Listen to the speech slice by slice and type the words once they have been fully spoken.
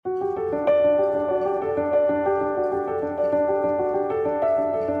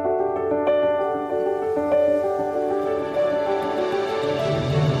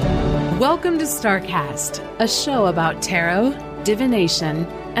Welcome to StarCast, a show about tarot, divination,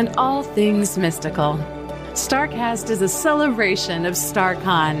 and all things mystical. StarCast is a celebration of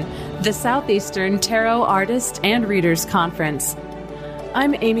StarCon, the Southeastern Tarot Artist and Readers Conference.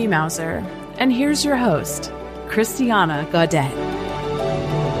 I'm Amy Mauser, and here's your host, Christiana Gaudet.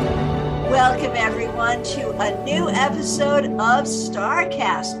 Welcome, everyone, to a new episode of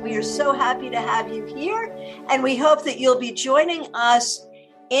StarCast. We are so happy to have you here, and we hope that you'll be joining us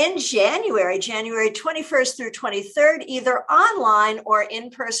in January 21st through 23rd, either online or in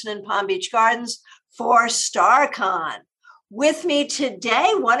person in Palm Beach Gardens for StarCon. With me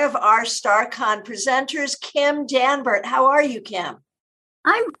today, one of our StarCon presenters, Kim Danbert. How are you, Kim?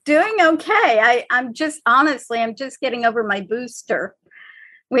 I'm doing okay. I'm just getting over my booster.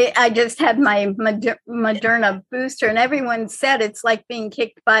 I just had my Moderna booster, and everyone said it's like being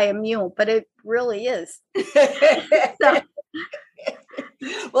kicked by a mule, but it really is.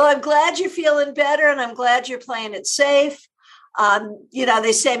 Well, I'm glad you're feeling better, and I'm glad you're playing it safe.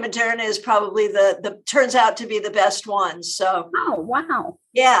 They say Moderna is probably turns out to be the best one. So, oh, wow.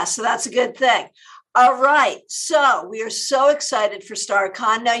 Yeah, so that's a good thing. All right. So we are so excited for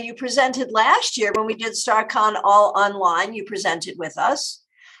StarCon. Now, you presented last year when we did StarCon all online. You presented with us.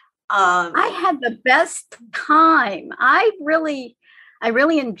 I had the best time. I really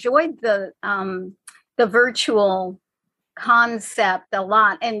enjoyed the virtual concept a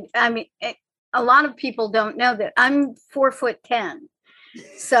lot. And I mean, a lot of people don't know that I'm 4'10".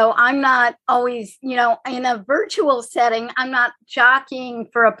 So I'm not always, in a virtual setting, I'm not jockeying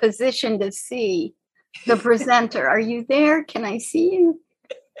for a position to see the presenter. Are you there? Can I see you?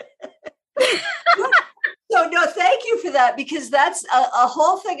 No, thank you for that, because that's a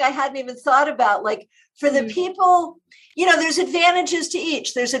whole thing I hadn't even thought about. Like, for the people, there's advantages to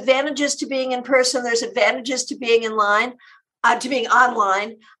each. There's advantages to being in person. There's advantages to being to being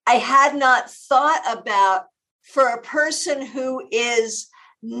online. I had not thought about, for a person who is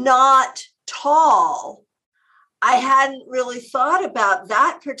not tall, I hadn't really thought about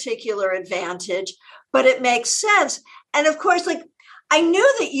that particular advantage, but it makes sense. And of course, I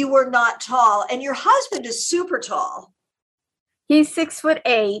knew that you were not tall, and your husband is super tall. He's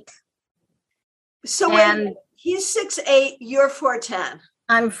 6'8". So when he's 6'8", you're 4'10".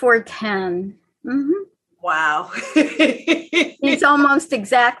 I'm 4'10". Mm-hmm. Wow. He's almost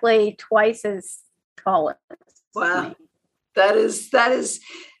exactly twice as tall as wow. me. That is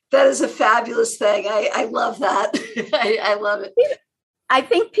a fabulous thing. I love that. I love it. I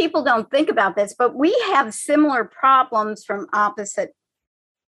think people don't think about this, but we have similar problems from opposite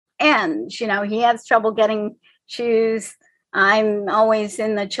ends. He has trouble getting shoes. I'm always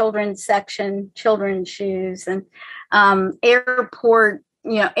in the children's section, children's shoes, and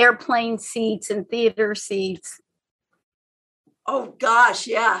airplane seats and theater seats. Oh gosh,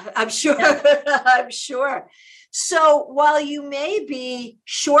 yeah, I'm sure. Yeah. I'm sure. So while you may be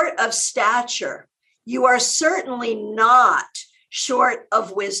short of stature, you are certainly not short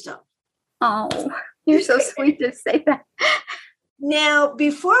of wisdom. Oh, you're so sweet to say that. Now,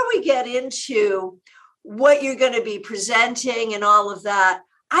 before we get into what you're going to be presenting and all of that,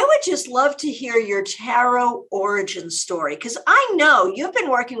 I would just love to hear your tarot origin story, because I know you've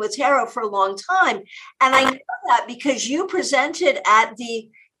been working with tarot for a long time, and I know that because you presented at the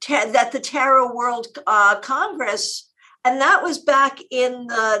Tarot World Congress, and that was back in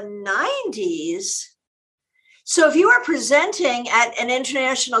the 90s. So if you were presenting at an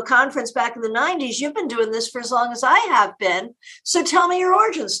international conference back in the 90s, you've been doing this for as long as I have been. So tell me your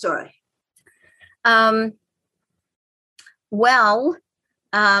origin story.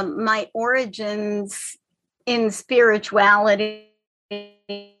 My origins in spirituality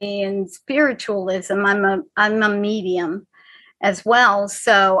and spiritualism, I'm a medium as well.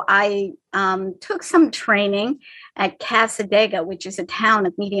 So I took some training at Casadega, which is a town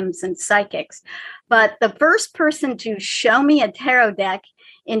of mediums and psychics. But the first person to show me a tarot deck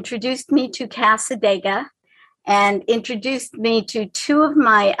introduced me to Casadega and introduced me to two of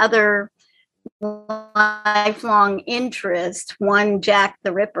my other lifelong interests, one Jack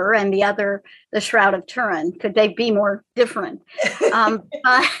the Ripper and the other the Shroud of Turin. Could they be more different? But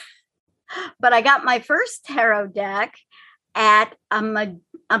I got my first tarot deck at a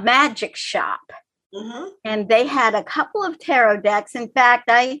magic shop. Mm-hmm. And they had a couple of tarot decks. In fact,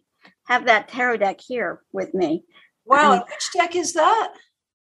 I have that tarot deck here with me. Wow. Which deck is that?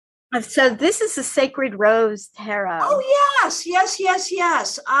 So this is the Sacred Rose Tarot. Oh, yes. I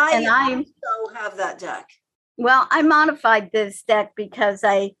also have that deck. Well, I modified this deck because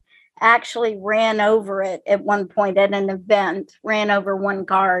I actually ran over it at one point at an event, ran over one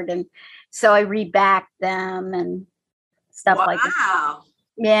card. And so I rebacked them and stuff like that. Wow.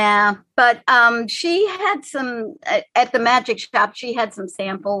 Yeah, but she had some at the magic shop. She had some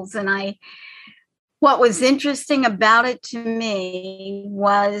samples, and what was interesting about it to me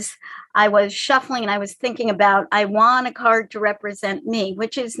was I was shuffling and I was thinking about, I want a card to represent me,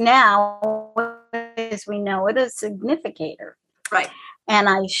 which is now, as we know it, a significator. Right. And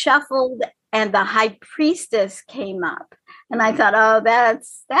I shuffled and the high priestess came up. And I thought, oh,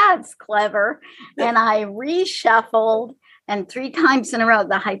 that's clever. And I reshuffled, and 3 times in a row,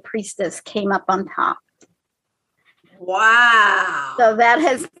 the high priestess came up on top. Wow. So that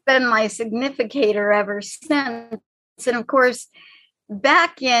has been my significator ever since. And of course,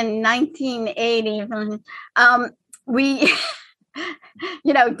 back in 1980, we,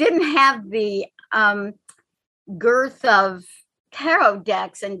 didn't have the girth of tarot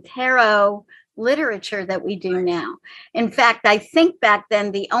decks and tarot literature that we do now. In fact, I think back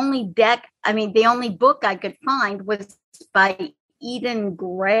then the only book I could find was by Eden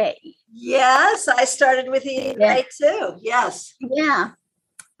Gray. Yes, I started with Eden Gray too. Yes. Yeah.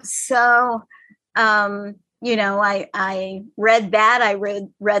 So, I read that. I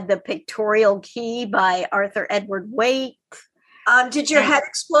read The Pictorial Key by Arthur Edward Waite. Did your head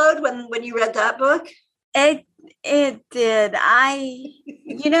explode when you read that book? It did.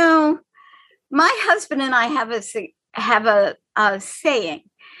 My husband and I have a saying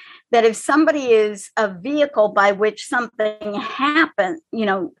that if somebody is a vehicle by which something happens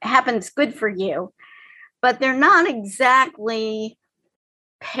good for you, but they're not exactly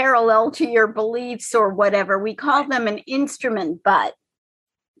parallel to your beliefs or whatever, we call them an instrument, but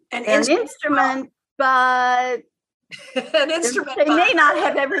an instrument, but an instrument. They may not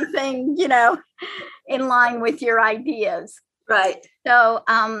have everything, in line with your ideas. Right. So,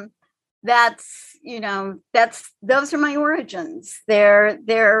 those are my origins.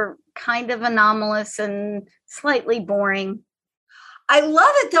 They're kind of anomalous and slightly boring. I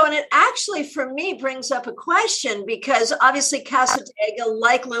love it though. And it actually, for me, brings up a question, because obviously Cassadaga,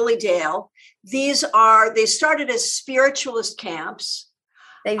 like Lilydale, they started as spiritualist camps.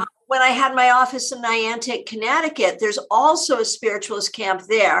 When I had my office in Niantic, Connecticut, there's also a spiritualist camp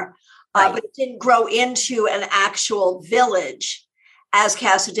there, but it didn't grow into an actual village as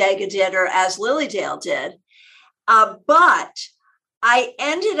Cassadaga did or as Lilydale did. But I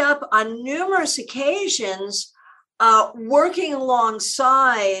ended up on numerous occasions working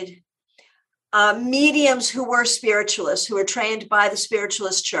alongside mediums who were spiritualists, who were trained by the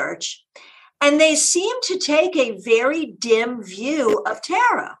spiritualist church. And they seem to take a very dim view of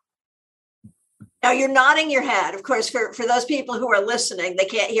tarot. Now, you're nodding your head. Of course, for those people who are listening, they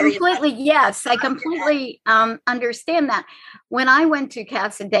can't hear completely, you. Yes, I completely understand that. When I went to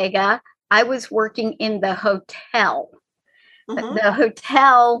Cassadaga, I was working in the hotel. Mm-hmm. The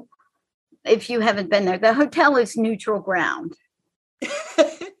hotel, if you haven't been there, the hotel is neutral ground.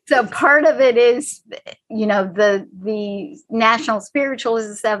 So part of it is, the National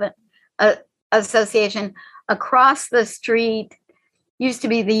Spiritualist Association. Across the street used to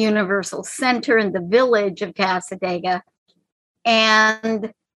be the Universal Center in the village of Cassadaga.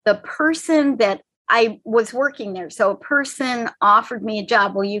 And the person that I was working there, so a person offered me a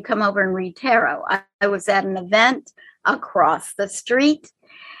job. Will you come over and read tarot? I was at an event across the street,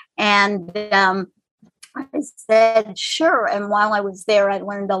 and I said, sure. And while I was there, I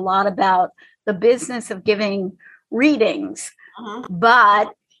learned a lot about the business of giving readings. Uh-huh.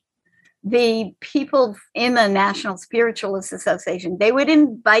 But the people in the National Spiritualist Association, they would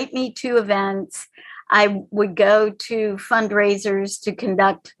invite me to events. I would go to fundraisers to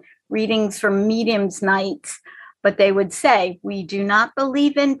conduct readings for mediums nights, but they would say, we do not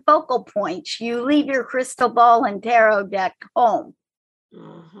believe in focal points. You leave your crystal ball and tarot deck home.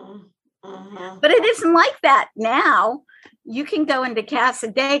 Mm-hmm. Mm-hmm. But it isn't like that now. You can go into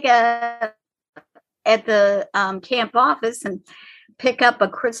Cassadaga at the camp office and pick up a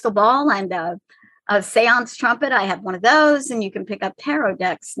crystal ball and a seance trumpet. I have one of those, and you can pick up tarot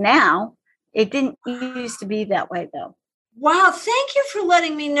decks now. It didn't used to be that way, though. Wow. Thank you for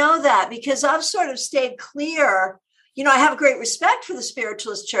letting me know that, because I've sort of stayed clear. I have great respect for the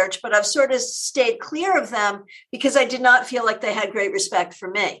spiritualist church, but I've sort of stayed clear of them because I did not feel like they had great respect for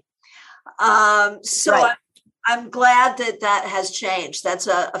me. So right. I'm glad that has changed. That's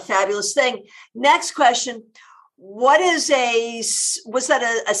a fabulous thing. Next question. Was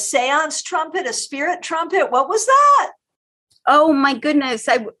that a seance trumpet, a spirit trumpet? What was that? Oh my goodness.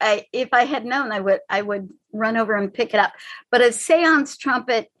 I if I had known, I would run over and pick it up. But a seance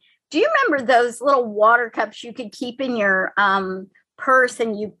trumpet, do you remember those little water cups you could keep in your purse,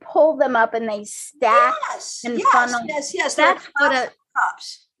 and you pull them up and they stack? Yes. That's what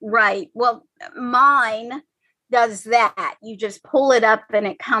cups. Right. Well, mine does that. You just pull it up and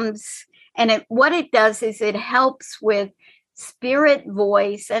it comes, and what it does is it helps with spirit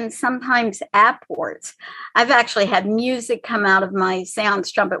voice and sometimes apports. I've actually had music come out of my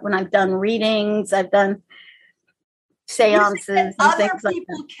seance trumpet when I've done readings. I've done seances and other things like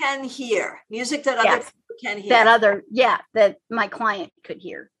people that. Can hear music that other people can hear. That my client could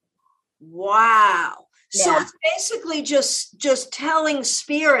hear. Wow. Yeah. So it's basically just telling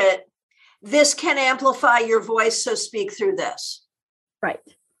spirit, this can amplify your voice, so speak through this. Right.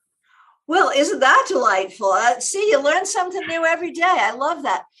 Well, isn't that delightful? See, you learn something new every day. I love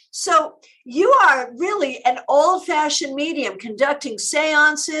that. So you are really an old-fashioned medium conducting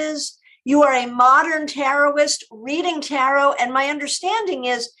seances. You are a modern tarotist reading tarot. And my understanding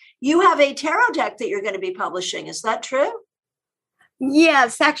is you have a tarot deck that you're going to be publishing. Is that true?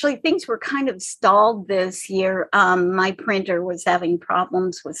 Yes, actually, things were kind of stalled this year. My printer was having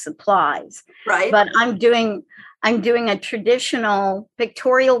problems with supplies. Right. But I'm doing a traditional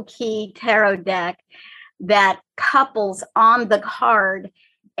Victorial key tarot deck that couples on the card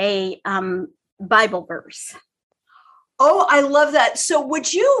a Bible verse. Oh, I love that. So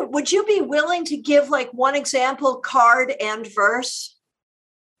would you be willing to give like one example card and verse?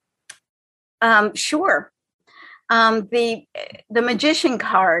 Sure. The Magician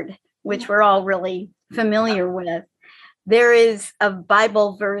card, which we're all really familiar with, there is a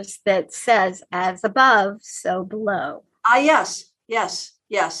Bible verse that says, as above, so below. Yes.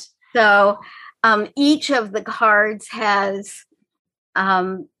 So each of the cards has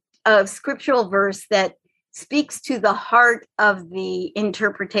a scriptural verse that speaks to the heart of the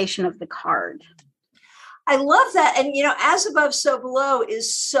interpretation of the card. I love that. And, as above, so below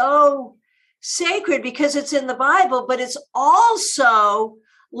is so sacred because it's in the Bible, but it's also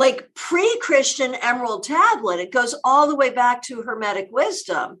like pre-Christian emerald tablet. It goes all the way back to Hermetic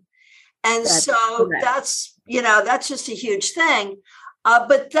wisdom. And that's that's just a huge thing.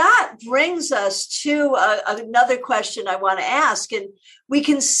 But that brings us to another question I want to ask. And we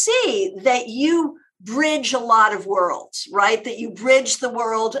can see that you bridge a lot of worlds, right? That you bridge the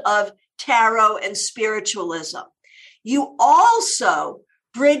world of tarot and spiritualism. You also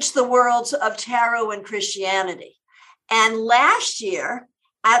bridge the worlds of tarot and Christianity. And last year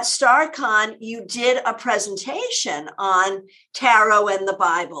at StarCon, you did a presentation on tarot and the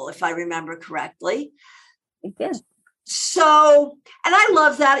Bible, if I remember correctly. It did. So, and I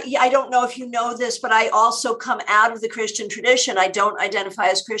love that. I don't know if you know this, but I also come out of the Christian tradition. I don't identify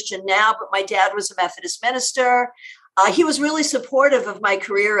as Christian now, but my dad was a Methodist minister. He was really supportive of my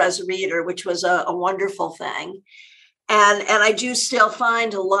career as a reader, which was a wonderful thing. And I do still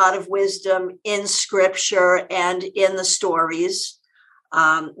find a lot of wisdom in scripture and in the stories,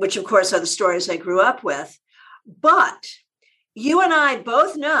 which of course are the stories I grew up with. But you and I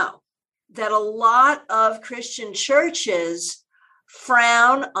both know that a lot of Christian churches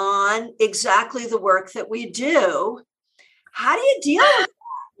frown on exactly the work that we do. How do you deal with that?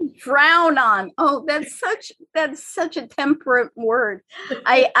 Frown on. Oh, that's such a temperate word.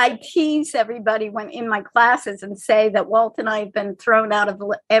 I tease everybody when in my classes and say that Walt and I have been thrown out of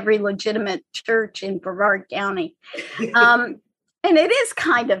every legitimate church in Brevard County. And it is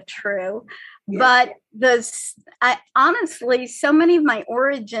kind of true. Yeah. But honestly, so many of my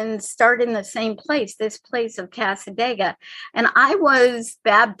origins start in the same place, this place of Cassadaga. And I was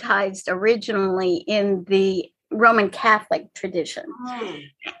baptized originally in the Roman Catholic tradition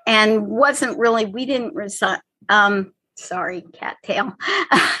and wasn't really, we didn't reside, sorry, cattail.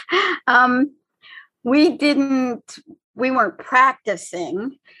 We weren't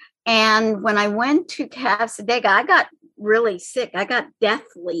practicing. And when I went to Cassadaga, I got really sick. I got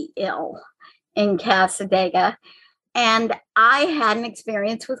deathly ill in Cassadaga, and I had an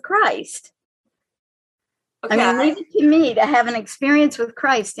experience with Christ. Okay. I mean, leave it to me to have an experience with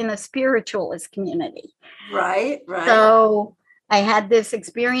Christ in a spiritualist community. Right. So I had this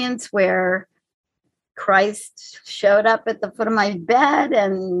experience where Christ showed up at the foot of my bed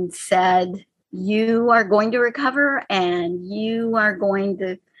and said, you are going to recover and you are going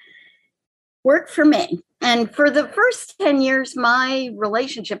to work for me. And for the first 10 years, my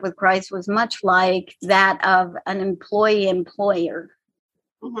relationship with Christ was much like that of an employee-employer.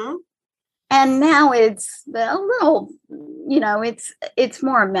 Mm-hmm. And now it's a little, it's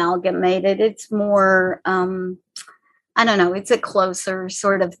more amalgamated. It's more, I don't know, it's a closer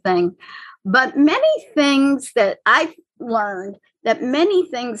sort of thing. But many things that I've learned, that many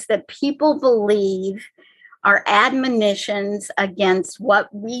things that people believe are admonitions against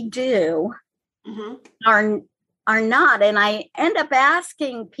what we do, mm-hmm. are are not. And I end up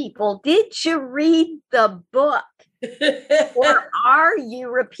asking people, did you read the book? Or are you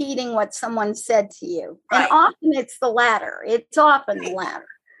repeating what someone said to you? Right. And often it's the latter. It's often the latter.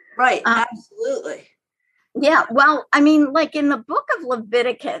 Right. Absolutely. Yeah. Well, I mean, like in the book of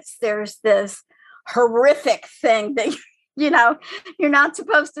Leviticus, there's this horrific thing that, you're not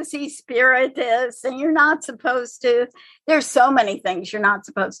supposed to see spiritists, and you're not supposed to, there's so many things you're not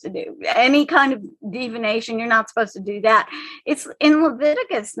supposed to do. Any kind of divination, you're not supposed to do that. It's in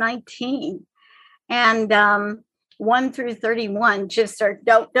Leviticus 19 and 1 through 31, just are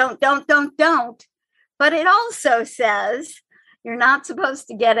don't. But it also says you're not supposed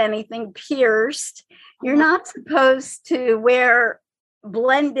to get anything pierced. You're not supposed to wear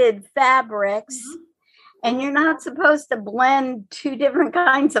blended fabrics. And you're not supposed to blend two different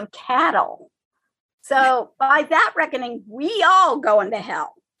kinds of cattle. So by that reckoning, we all go into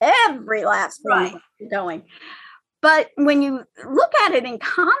hell. Every last one of us is going. But when you look at it in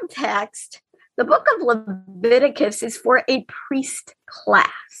context, the book of Leviticus is for a priest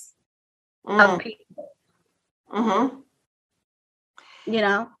class of people. I'm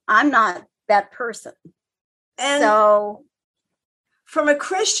not that person. And so from a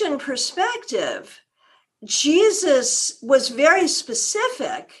Christian perspective, Jesus was very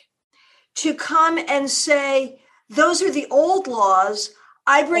specific to come and say, those are the old laws.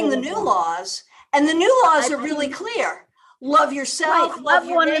 I bring the new laws. And the new laws are really clear. Love yourself. Right. Love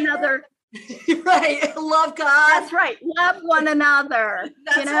one another. Right. Love God. That's right. Love one another.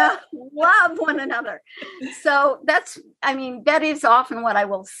 Love one another. So that is often what I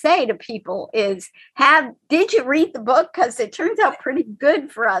will say to people is, did you read the book? Because it turns out pretty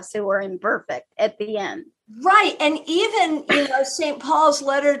good for us who are imperfect at the end. Right. And even, St. Paul's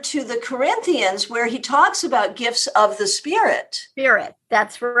letter to the Corinthians, where he talks about gifts of the Spirit.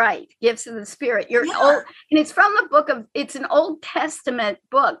 That's right. Gifts of the Spirit. Old, and it's from it's an Old Testament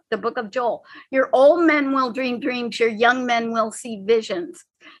book, the book of Joel. Your old men will dream dreams. Your young men will see visions.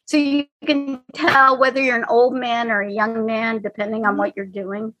 So you can tell whether you're an old man or a young man, depending on what you're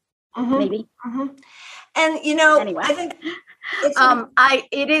doing, maybe. And, anyway. I think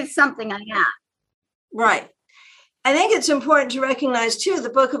it is something I have. Right. I think it's important to recognize, too, the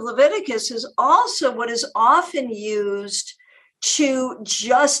book of Leviticus is also what is often used to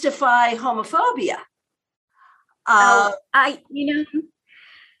justify homophobia.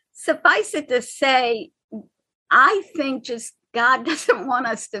 Suffice it to say, I think just God doesn't want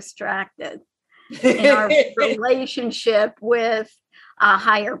us distracted in our relationship with a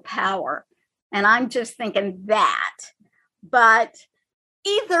higher power. And I'm just thinking that. But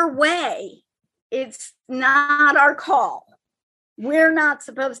either way, it's not our call. We're not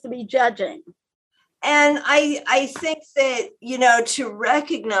supposed to be judging. And I think that, to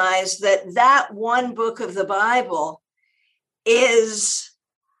recognize that one book of the Bible is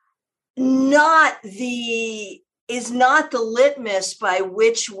not the litmus by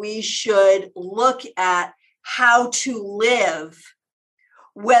which we should look at how to live,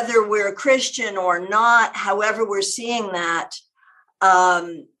 whether we're a Christian or not, however we're seeing that.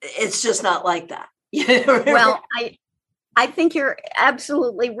 It's just not like that. Well, I think you're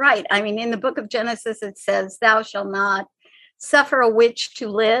absolutely right. I mean, in the book of Genesis, it says, thou shalt not suffer a witch to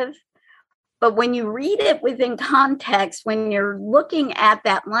live. But when you read it within context, when you're looking at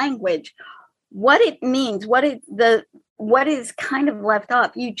that language, what it means, what is kind of left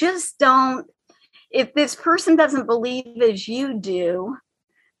off, you just don't, if this person doesn't believe as you do,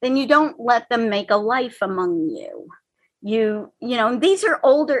 then you don't let them make a life among you. These are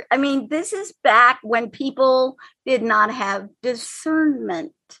older. I mean, this is back when people did not have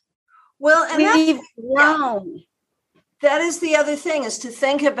discernment. Well, and we've grown. That is the other thing, is to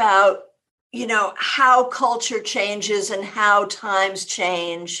think about, how culture changes and how times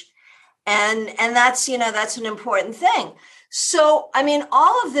change. And that's an important thing. So, I mean,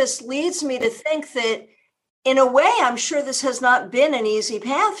 all of this leads me to think that in a way, I'm sure this has not been an easy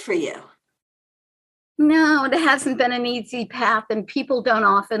path for you. No, it hasn't been an easy path, and people don't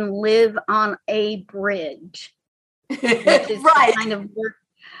often live on a bridge. Which is right. Kind of work.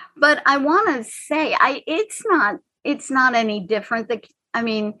 But I want to say, it's not any different.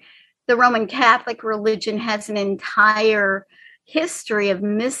 The Roman Catholic religion has an entire history of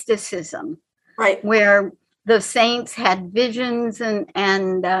mysticism, right, where the saints had visions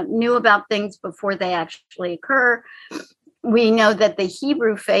and knew about things before they actually occur. We know that the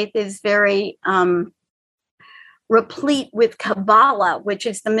Hebrew faith is very replete with Kabbalah, which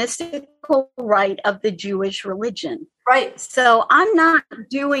is the mystical rite of the Jewish religion. Right. So I'm not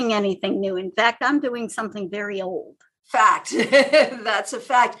doing anything new. In fact, I'm doing something very old. Fact. That's a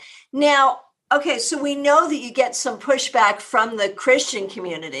fact. Now, Okay, so we know that you get some pushback from the Christian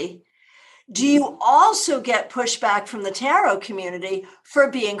community. Do you also get pushback from the tarot community for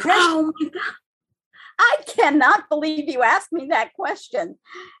being Christian? Oh my God. I cannot believe you asked me that question.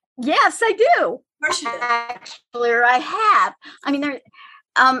 Yes, I do. Of course you do. Actually, or I have. I mean,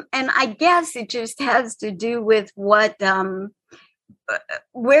 and I guess it just has to do with what,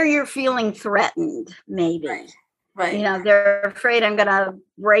 where you're feeling threatened, maybe. Right. You know, they're afraid I'm going to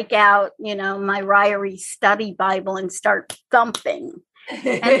break out, you know, my Ryrie study Bible and start thumping.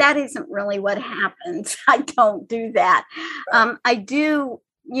 And that isn't really what happens. I don't do that. Right. I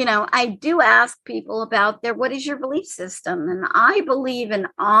do ask people about what is your belief system? And I believe in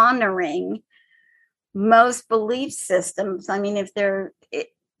honoring most belief systems. I mean,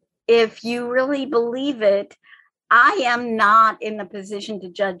 if you really believe it, I am not in the position to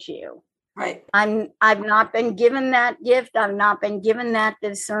judge you. Right. I've not been given that gift. I've not been given that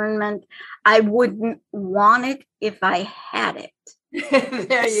discernment. I wouldn't want it if I had it.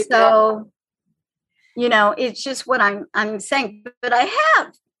 There you So, go. you know, it's just what I'm saying. But I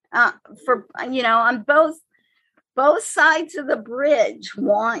have on both sides of the bridge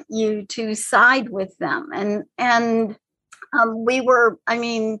want you to side with them. And we were,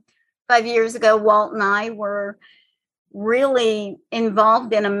 5 years ago, Walt and I were really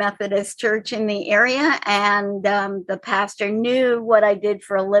involved in a Methodist church in the area. And the pastor knew what I did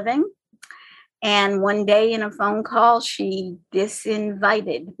for a living. And one day in a phone call, she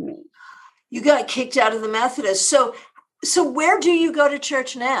disinvited me. You got kicked out of the Methodist. So where do you go to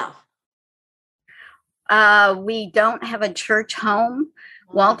church now? We don't have a church home.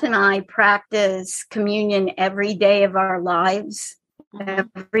 Walt and I practice communion every day of our lives.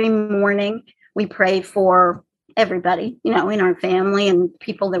 Every morning we pray for everybody, you know, in our family and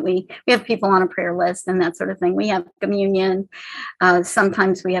people that we have people on a prayer list and that sort of thing. We have communion.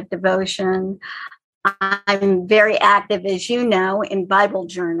 Sometimes we have devotion. I'm very active, as you know, in Bible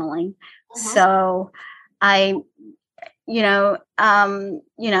journaling. So if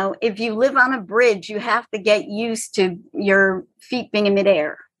you live on a bridge, you have to get used to your feet being in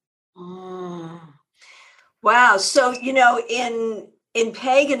midair. Wow. So, you know, in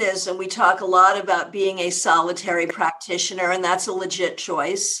paganism, we talk a lot about being a solitary practitioner, and that's a legit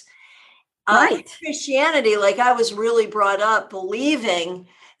choice. Right. In Christianity, like I was really brought up believing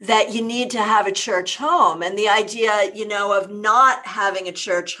that you need to have a church home. And the idea, you know, of not having a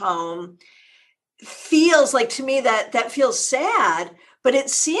church home feels like, to me, that feels sad. But it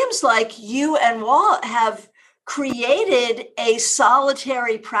seems like you and Walt have created a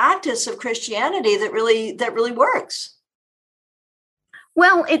solitary practice of Christianity that really works.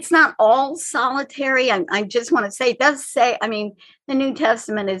 Well, it's not all solitary. I just want to say, it does say, the New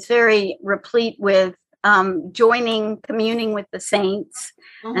Testament is very replete with communing with the saints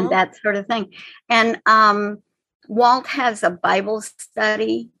and that sort of thing. And Walt has a Bible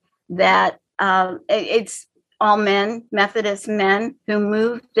study that it's all men, Methodist men, who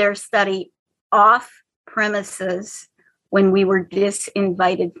moved their study off premises when we were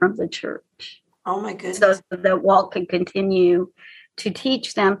disinvited from the church. Oh my goodness. So that Walt could continue to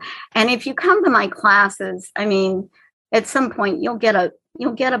teach them. And if you come to my classes, at some point you'll get a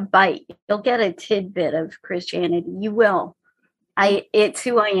bite, you'll get a tidbit of Christianity. You will. It's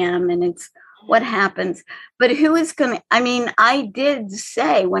who I am and it's what happens. But who is going to, I did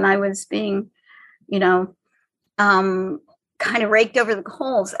say when I was being, kind of raked over the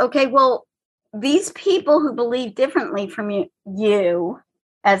coals, okay, well, these people who believe differently from you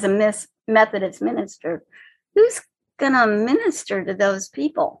as a Methodist minister, who's going to minister to those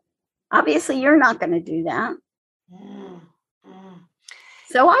people? Obviously, you're not going to do that.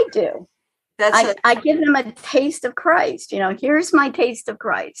 So I do. I give them a taste of Christ. Here's my taste of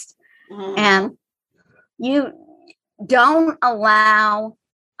Christ. And you don't allow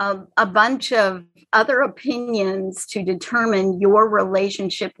a bunch of other opinions to determine your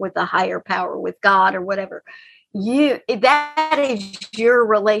relationship with a higher power, with God or whatever. That is your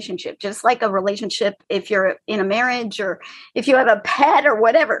relationship, just like a relationship if you're in a marriage or if you have a pet or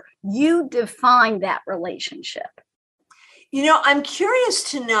whatever. You define that relationship. I'm curious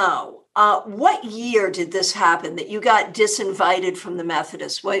to know, what year did this happen that you got disinvited from the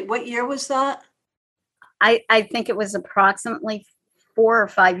Methodists? What year was that? I think it was approximately 4 or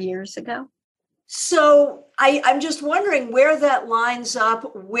 5 years ago. So I'm just wondering where that lines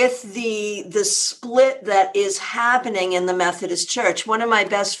up with the split that is happening in the Methodist Church. One of my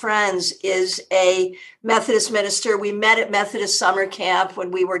best friends is a Methodist minister. We met at Methodist summer camp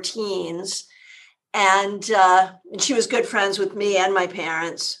when we were teens, and she was good friends with me and my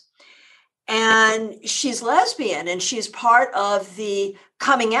parents. and she's lesbian, and she's part of the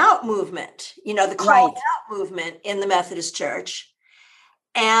coming out movement, the calling out movement in the Methodist Church.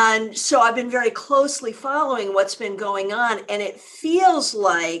 And so I've been very closely following what's been going on. And it feels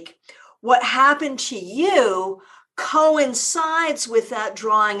like what happened to you coincides with that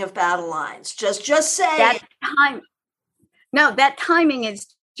drawing of battle lines. Just say that time. No, that timing is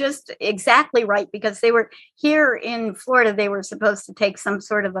just exactly right, because they were here in Florida. They were supposed to take some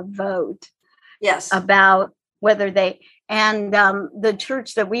sort of a vote. Yes. About whether and the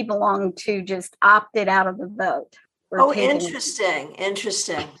church that we belong to just opted out of the vote. Interesting.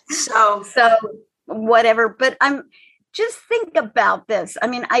 So whatever. But just think about this. I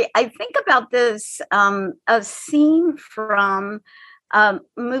mean, I think about this, a scene from a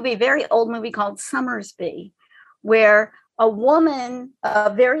very old movie called Summersby, where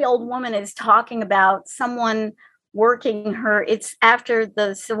a very old woman is talking about someone working her. It's after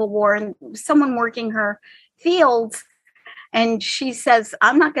the Civil War, and someone working her fields. And she says,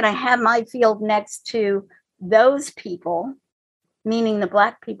 I'm not going to have my field next to those people, meaning the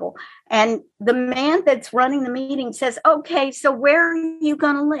Black people. And the man that's running the meeting says, okay, so where are you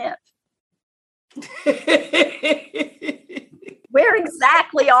going to live? Where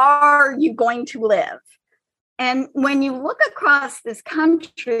exactly are you going to live? And when you look across this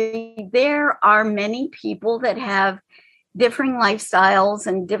country, there are many people that have differing lifestyles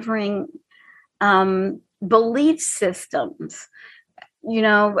and differing belief systems.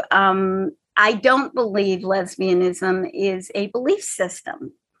 I don't believe lesbianism is a belief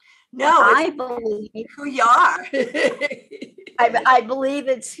system. No, I believe who you are. I believe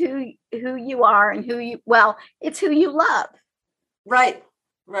it's who you are and it's who you love. Right.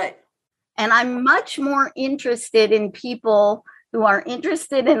 And I'm much more interested in people who are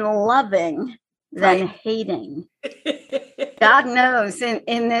interested in loving than hating. God knows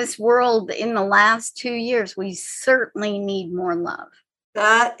in this world, in the last 2 years, we certainly need more love.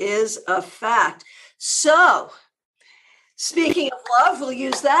 That is a fact. So, speaking of love, we'll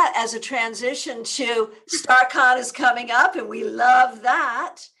use that as a transition to StarCon is coming up, and we love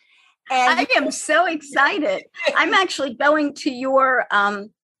that. And I am so excited. I'm actually going to your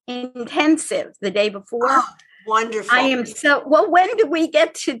intensive the day before. Oh, wonderful. I am when do we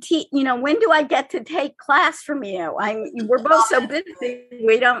get to teach? When do I get to take class from you? We're both so busy.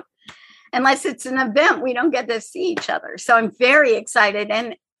 We don't, unless it's an event, we don't get to see each other. So I'm very excited.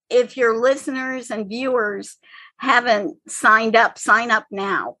 And if your listeners and viewers haven't signed up, sign up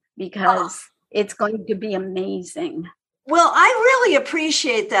now, because it's going to be amazing. Well, I really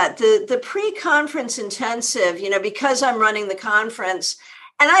appreciate that. The pre-conference intensive, because I'm running the conference,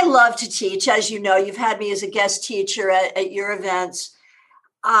 and I love to teach. As you know, you've had me as a guest teacher at your events.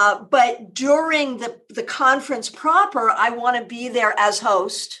 But during the conference proper, I want to be there as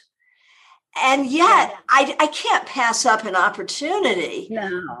host. And yet I can't pass up an opportunity.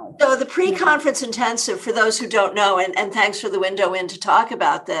 No. So the pre-conference intensive, for those who don't know, and thanks for the window in to talk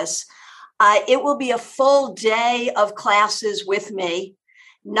about this, it will be a full day of classes with me,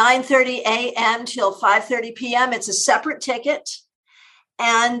 9:30 a.m. till 5:30 p.m. It's a separate ticket.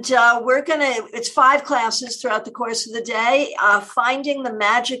 And it's 5 classes throughout the course of the day, finding the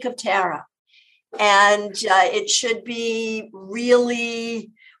magic of tarot. And it should be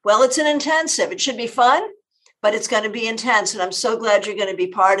really, it's an intensive. It should be fun, but it's going to be intense. And I'm so glad you're going to be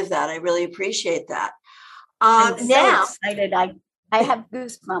part of that. I really appreciate that. I'm so excited. I have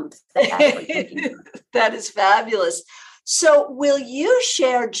goosebumps. That is fabulous. So will you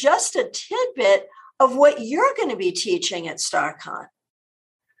share just a tidbit of what you're going to be teaching at StarCon?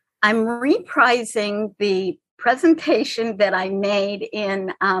 I'm reprising the presentation that I made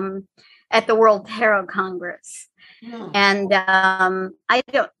at the World Tarot Congress. And I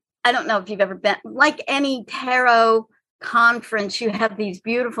don't know if you've ever been, like any tarot conference, you have these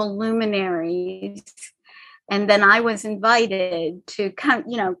beautiful luminaries. And then I was invited to come,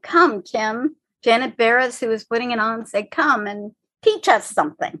 Kim, Janet Barris, who was putting it on, said, come and teach us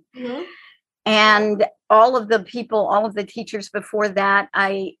something. Mm-hmm. And all of the teachers before that,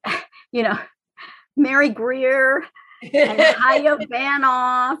 Mary Greer and Haya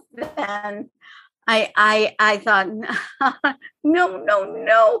Vanoff, and I thought,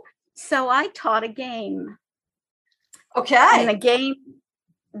 no. So I taught a game. Okay. And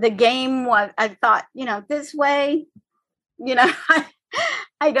the game was, I thought, this way,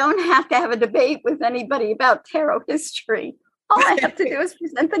 I don't have to have a debate with anybody about tarot history. All I have to do is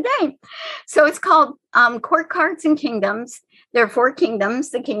present the game. So it's called Court Cards and Kingdoms. There are 4 kingdoms: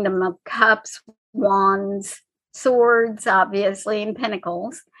 the Kingdom of Cups, Wands, Swords, obviously, and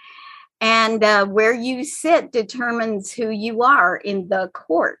Pentacles. And where you sit determines who you are in the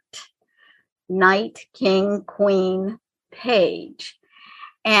court. knight, king, queen, page.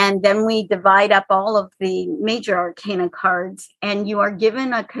 And then we divide up all of the major arcana cards, and you are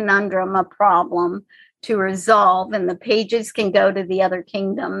given a conundrum, a problem to resolve, and the pages can go to the other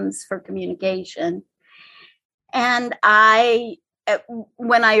kingdoms for communication. And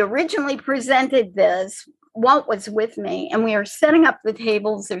when I originally presented this, Walt was with me, and we were setting up the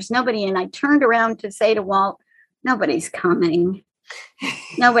tables. There's nobody, and I turned around to say to Walt, nobody's coming.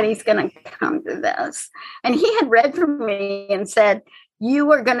 Nobody's going to come to this. And he had read from me and said,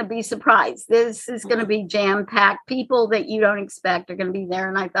 you are going to be surprised. This is going to be jam-packed. People that you don't expect are going to be there.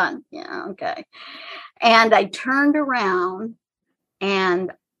 And I thought, yeah, okay. And I turned around,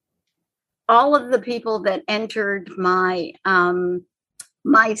 and all of the people that entered my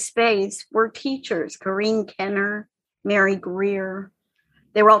space were teachers. Corrine Kenner, Mary Greer.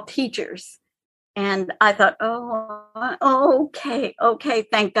 They were all teachers. And I thought, okay,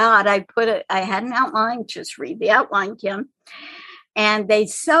 thank God. I had an outline. Just read the outline, Kim. And they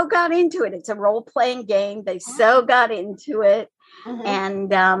so got into it. It's a role-playing game. They so got into it. Mm-hmm.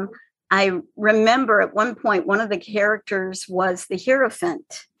 And I remember at one point, one of the characters was the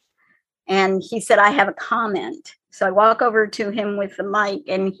Hierophant. And he said, I have a comment. So I walk over to him with the mic,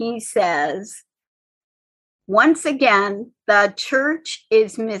 and he says, once again, the church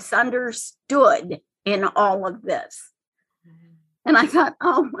is misunderstood in all of this. And I thought,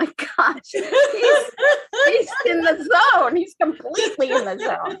 oh my gosh, he's in the zone. He's completely in the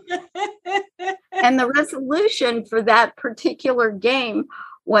zone. And the resolution for that particular game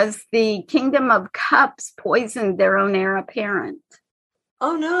was the Kingdom of Cups poisoned their own heir apparent.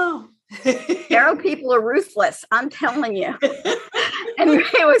 Oh no. Tarot people are ruthless, I'm telling you. And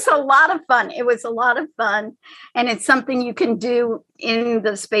it was a lot of fun. And it's something you can do in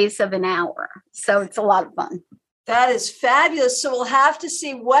the space of an hour. So it's a lot of fun. That is fabulous. So we'll have to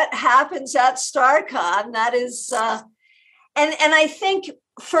see what happens at StarCon. That is, and I think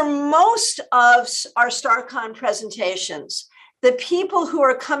for most of our StarCon presentations, the people who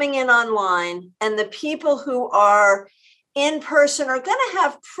are coming in online and the people who are in person are going to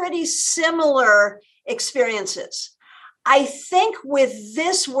have pretty similar experiences. I think with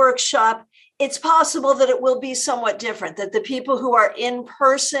this workshop, it's possible that it will be somewhat different, that the people who are in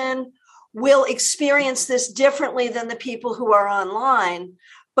person will experience this differently than the people who are online.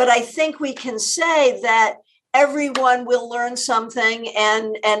 But I think we can say that everyone will learn something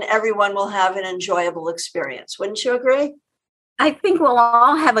and everyone will have an enjoyable experience. Wouldn't you agree? I think we'll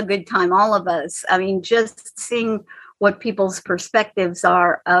all have a good time, all of us. I mean, just seeing what people's perspectives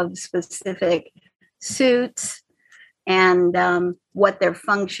are of specific suits and what their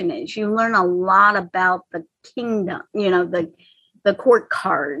function is. You learn a lot about the kingdom, the court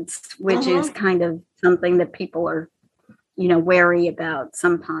cards, which is kind of something that people are, wary about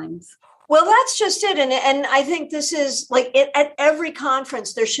sometimes. Well, that's just it. And I think this is like it, at every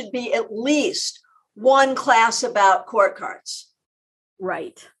conference, there should be at least one class about court cards.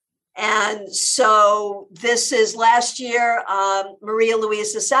 Right. And so this is last year, Maria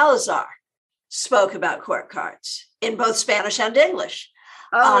Luisa Salazar spoke about court cards in both Spanish and English.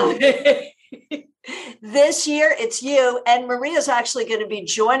 Oh. This year, it's you. And Maria's actually going to be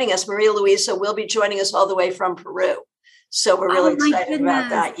joining us. Maria Luisa will be joining us all the way from Peru. So we're really excited about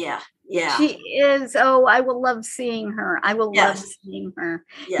that. Yeah. Yeah. She is. Oh, I will love seeing her. Love seeing her.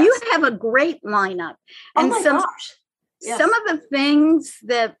 Yes. You have a great lineup. And gosh. Yes. Some of the things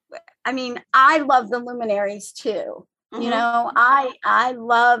that, I love the luminaries too. Mm-hmm. I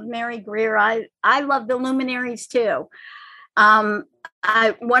love Mary Greer. I love the luminaries too. One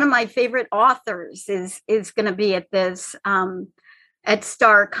of my favorite authors is going to be at this, at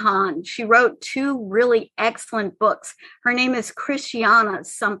StarCon. She wrote 2 really excellent books. Her name is Christiana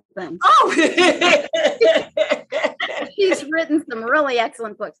something. Oh, she's written some really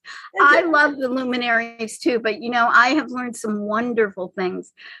excellent books. I love the luminaries too, but I have learned some wonderful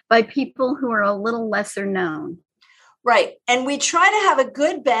things by people who are a little lesser known. Right. And we try to have a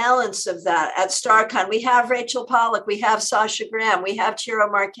good balance of that at StarCon. We have Rachel Pollack, we have Sasha Graham, we have Ciro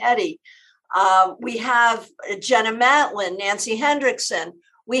Marchetti, we have Jenna Matlin, Nancy Hendrickson.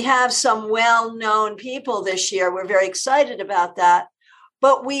 We have some well-known people this year. We're very excited about that.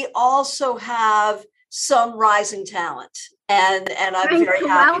 But we also have some rising talent. And I'm very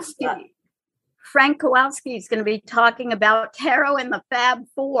happy with that. Frank Kowalski is going to be talking about tarot and the Fab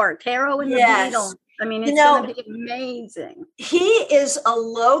Four, tarot and the Beatles. It's going to be amazing. He is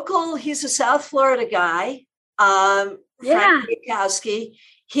he's a South Florida guy, Frank Kowalski.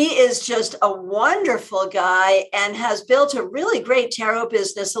 He is just a wonderful guy and has built a really great tarot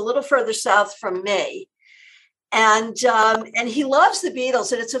business a little further south from me. And he loves the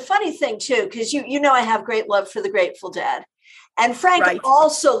Beatles. And it's a funny thing, too, because you know I have great love for the Grateful Dead. And Frank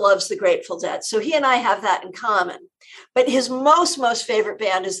also loves the Grateful Dead. So he and I have that in common. But his most favorite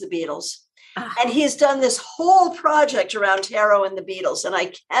band is the Beatles. And he's done this whole project around Tarot and the Beatles. And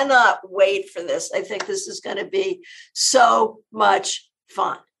I cannot wait for this. I think this is going to be so much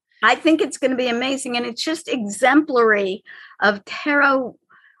fun. I think it's going to be amazing. And it's just exemplary of Tarot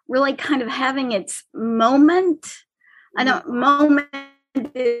really kind of having its moment. I know moment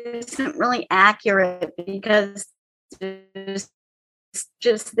isn't really accurate because there's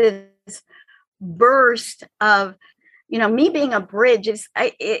just this burst of, me being a bridge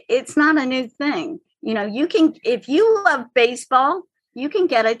it's not a new thing. You can, if you love baseball, you can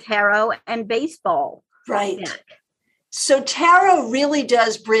get a tarot and baseball. Right. deck. So tarot really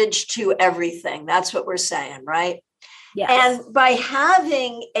does bridge to everything. That's what we're saying, right? Yes. And by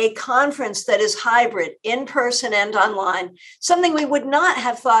having a conference that is hybrid, in person and online, something we would not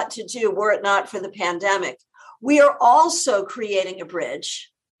have thought to do were it not for the pandemic, we are also creating a bridge.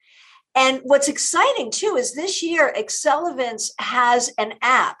 And what's exciting, too, is this year, Accelavance has an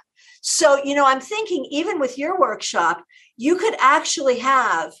app. So, I'm thinking even with your workshop, you could actually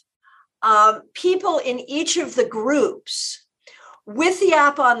have people in each of the groups with the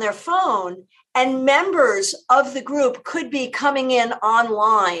app on their phone, and members of the group could be coming in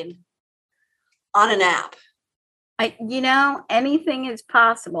online on an app. Anything is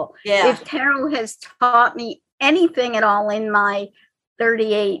possible. Yeah. If tarot has taught me anything at all in my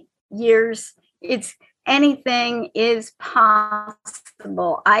 38 years, it's anything is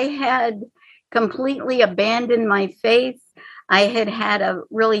possible. I had completely abandoned my faith. I had a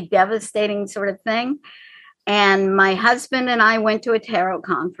really devastating sort of thing. And my husband and I went to a tarot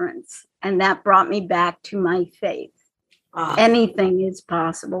conference, and that brought me back to my faith. Anything is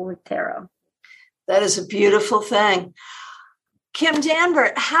possible with tarot. That is a beautiful thing. Kim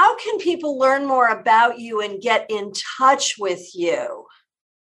Danbert, how can people learn more about you and get in touch with you?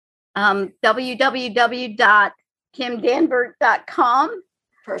 www.kimdanbert.com.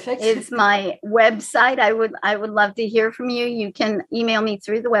 Perfect. Is my website. I would love to hear from you. You can email me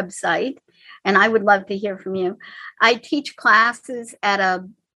through the website, and I would love to hear from you. I teach classes at a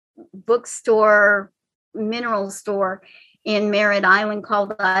bookstore, mineral store in Merritt Island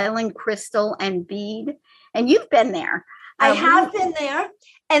called Island Crystal and Bead. And you've been there. I have been there.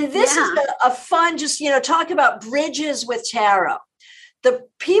 And this is a fun, just, talk about bridges with tarot. The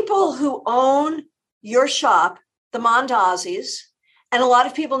people who own your shop, the Mondazzi's, and a lot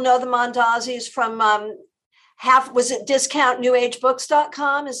of people know the Mondazzi's from was it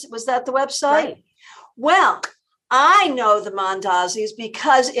discountnewagebooks.com? Was that the website? Right. Well, I know the Mondazzi's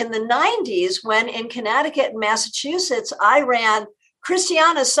because in the 90s, when in Connecticut and Massachusetts, I ran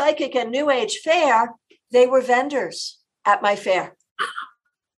Christiana's Psychic and New Age Fair, they were vendors at my fair.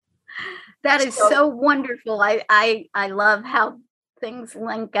 That is so wonderful. I love how things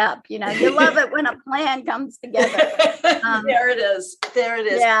link up. You love it when a plan comes together. There it is.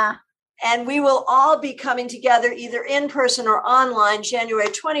 Yeah. And we will all be coming together either in person or online January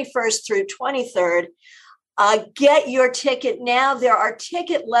 21st through 23rd. Get your ticket now. There are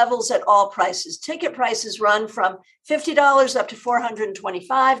ticket levels at all prices. Ticket prices run from $50 up to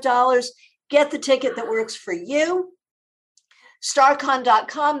 $425. Get the ticket that works for you.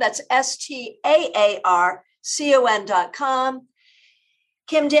 Starcon.com. That's STAARCON.com.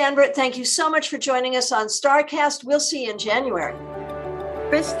 Kim Danbert, thank you so much for joining us on StarCast. We'll see you in January.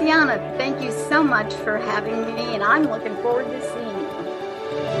 Christiana, thank you so much for having me, and I'm looking forward to seeing you.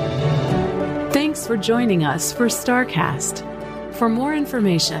 Thanks for joining us for StarCast. For more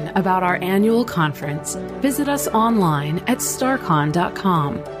information about our annual conference, visit us online at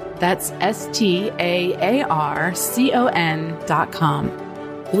starcon.com. That's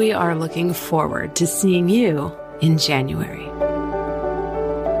STAARCON.com. We are looking forward to seeing you in January.